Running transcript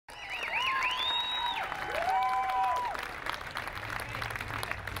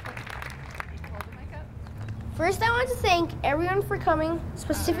First, I want to thank everyone for coming,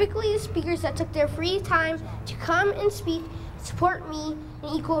 specifically the speakers that took their free time to come and speak, support me in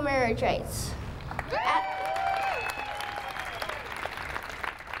equal marriage rights.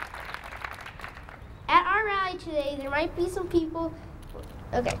 At our rally today, there might be some people,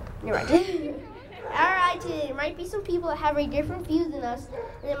 okay, you're right. At our rally today, there might be some people that have a different view than us,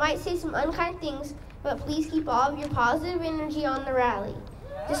 and they might say some unkind things, but please keep all of your positive energy on the rally.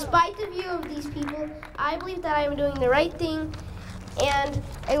 Despite the view of these people, I believe that I am doing the right thing, and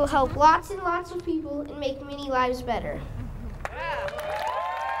it will help lots and lots of people and make many lives better.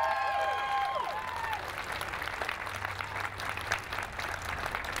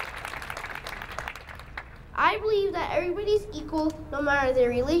 I believe that everybody is equal no matter their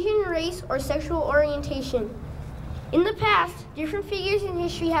religion, race, or sexual orientation. In the past, different figures in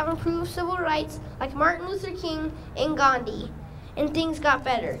history have improved civil rights like Martin Luther King and Gandhi, and things got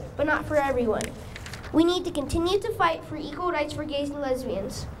better, but not for everyone. We need to continue to fight for equal rights for gays and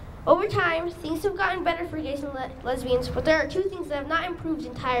lesbians. Over time, things have gotten better for gays and lesbians, but there are two things that have not improved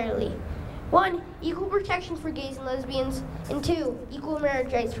entirely. One, equal protection for gays and lesbians, and two, equal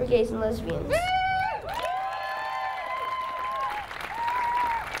marriage rights for gays and lesbians.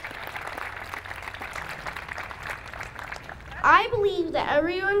 I believe that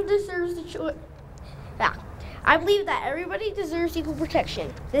everyone deserves the choice. I believe that everybody deserves equal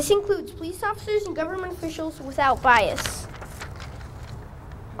protection. This includes police officers and government officials without bias.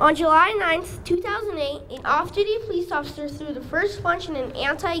 On July 9th, 2008, an off-duty police officer threw the first punch in an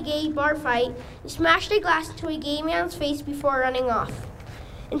anti-gay bar fight and smashed a glass into a gay man's face before running off.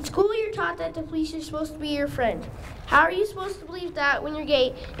 In school, you're taught that the police are supposed to be your friend. How are you supposed to believe that when you're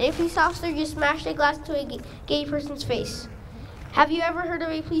gay and a police officer just smashed a glass into a gay person's face? Have you ever heard of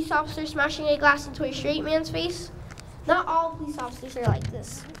a police officer smashing a glass into a straight man's face? Not all police officers are like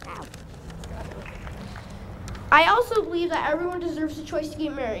this. Ow. I also believe that everyone deserves the choice to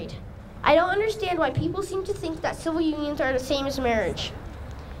get married. I don't understand why people seem to think that civil unions are the same as marriage.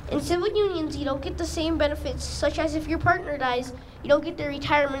 In civil unions, you don't get the same benefits, such as if your partner dies, you don't get the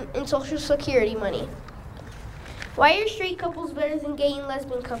retirement and Social Security money. Why are straight couples better than gay and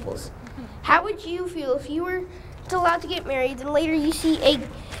lesbian couples? How would you feel if you were allowed to get married, and later you see a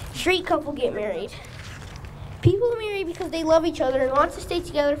straight couple get married? People marry because they love each other and want to stay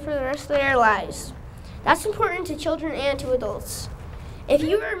together for the rest of their lives. That's important to children and to adults. If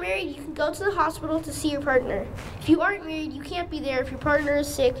you are married, you can go to the hospital to see your partner. If you aren't married, you can't be there if your partner is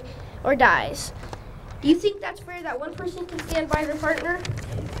sick or dies. Do you think that's fair that one person can stand by their partner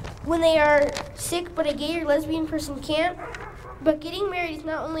when they are sick, but a gay or lesbian person can't? But getting married is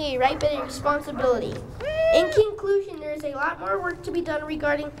not only a right, but a responsibility. In conclusion, there is a lot more work to be done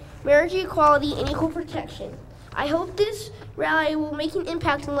regarding marriage equality and equal protection. I hope this rally will make an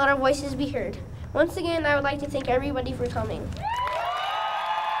impact and let our voices be heard. Once again, I would like to thank everybody for coming.